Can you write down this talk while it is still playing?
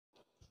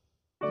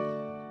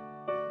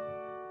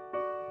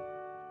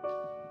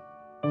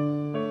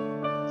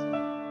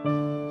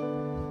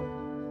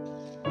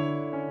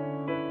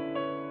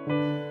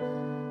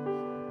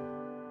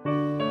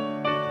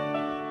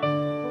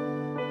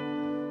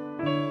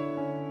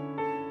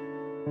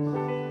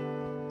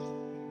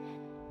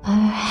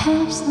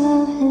Perhaps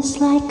love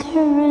is like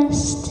a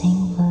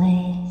resting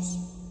place,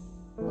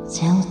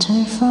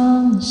 shelter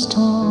from the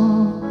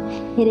storm.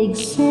 It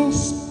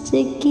exists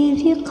to give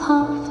you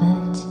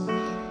comfort.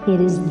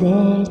 It is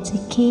there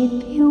to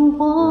keep you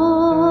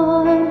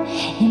warm.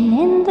 And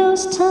in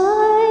those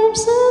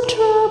times of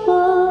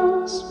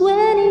troubles,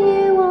 when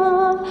you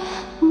are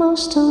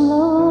most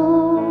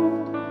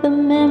alone, the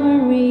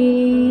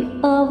memory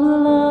of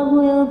love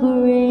will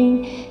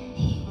bring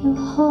you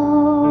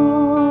home.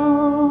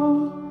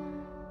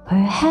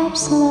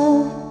 Perhaps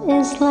love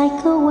is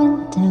like a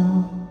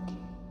window,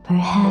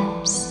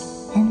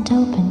 perhaps an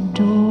open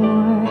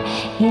door.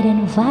 It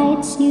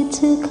invites you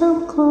to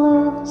come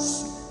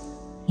close.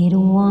 It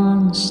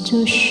wants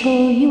to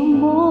show you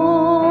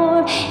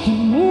more.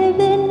 And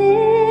even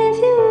if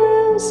you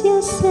lose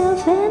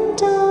yourself and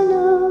don't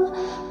know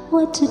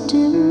what to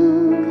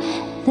do,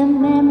 the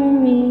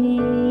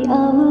memory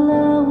of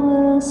love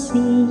will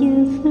see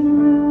you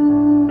through.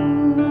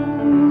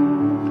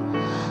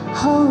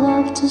 Oh,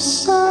 love to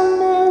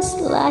some is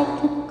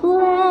like a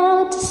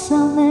cloud, to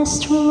some is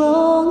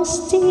strong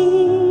as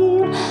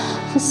steel.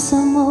 For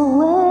some a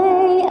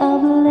way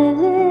of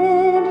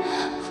living,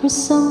 for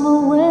some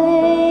a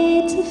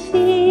way to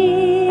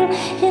feel.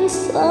 And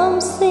some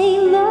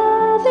say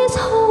love is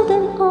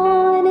holding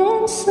on,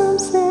 and some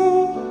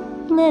say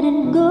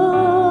letting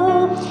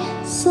go.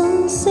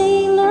 Some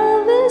say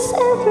love is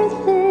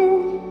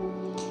everything,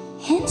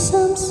 and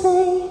some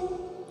say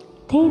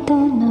they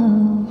don't know.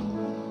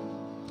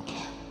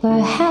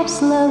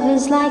 Perhaps love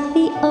is like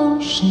the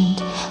ocean,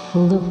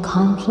 full of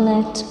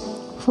conflict,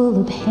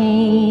 full of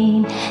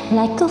pain,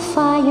 like a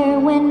fire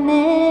when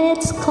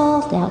it's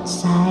cold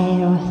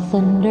outside, or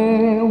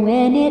thunder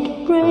when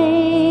it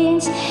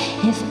rains.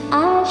 If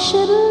I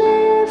should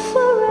live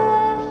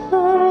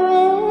forever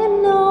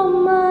and all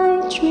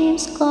my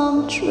dreams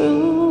come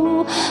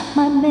true,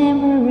 my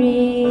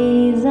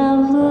memories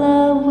of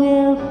love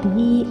will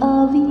be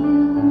of you.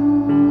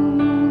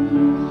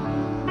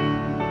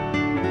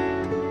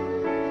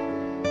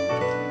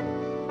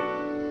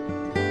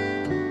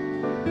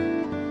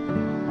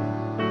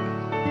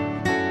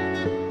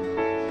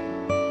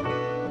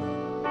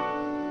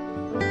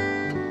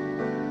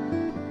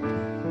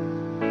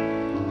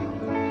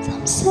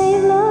 Some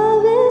say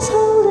love is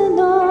holding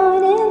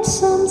on, and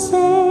some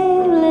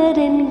say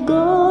letting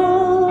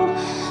go.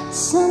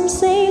 Some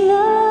say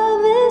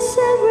love is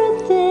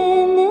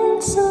everything,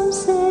 and some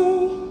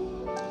say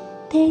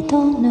they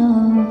don't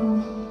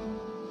know.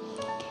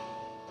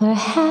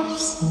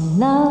 Perhaps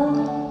love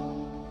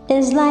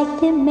is like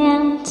the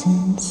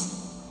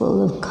mountains,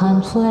 full of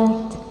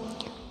conflict,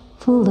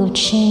 full of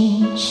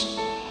change.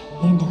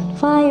 And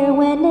fire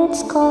when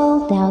it's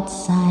cold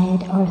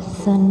outside, or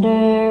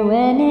thunder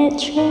when it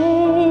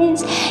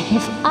rains.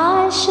 If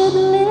I should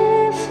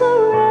live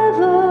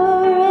forever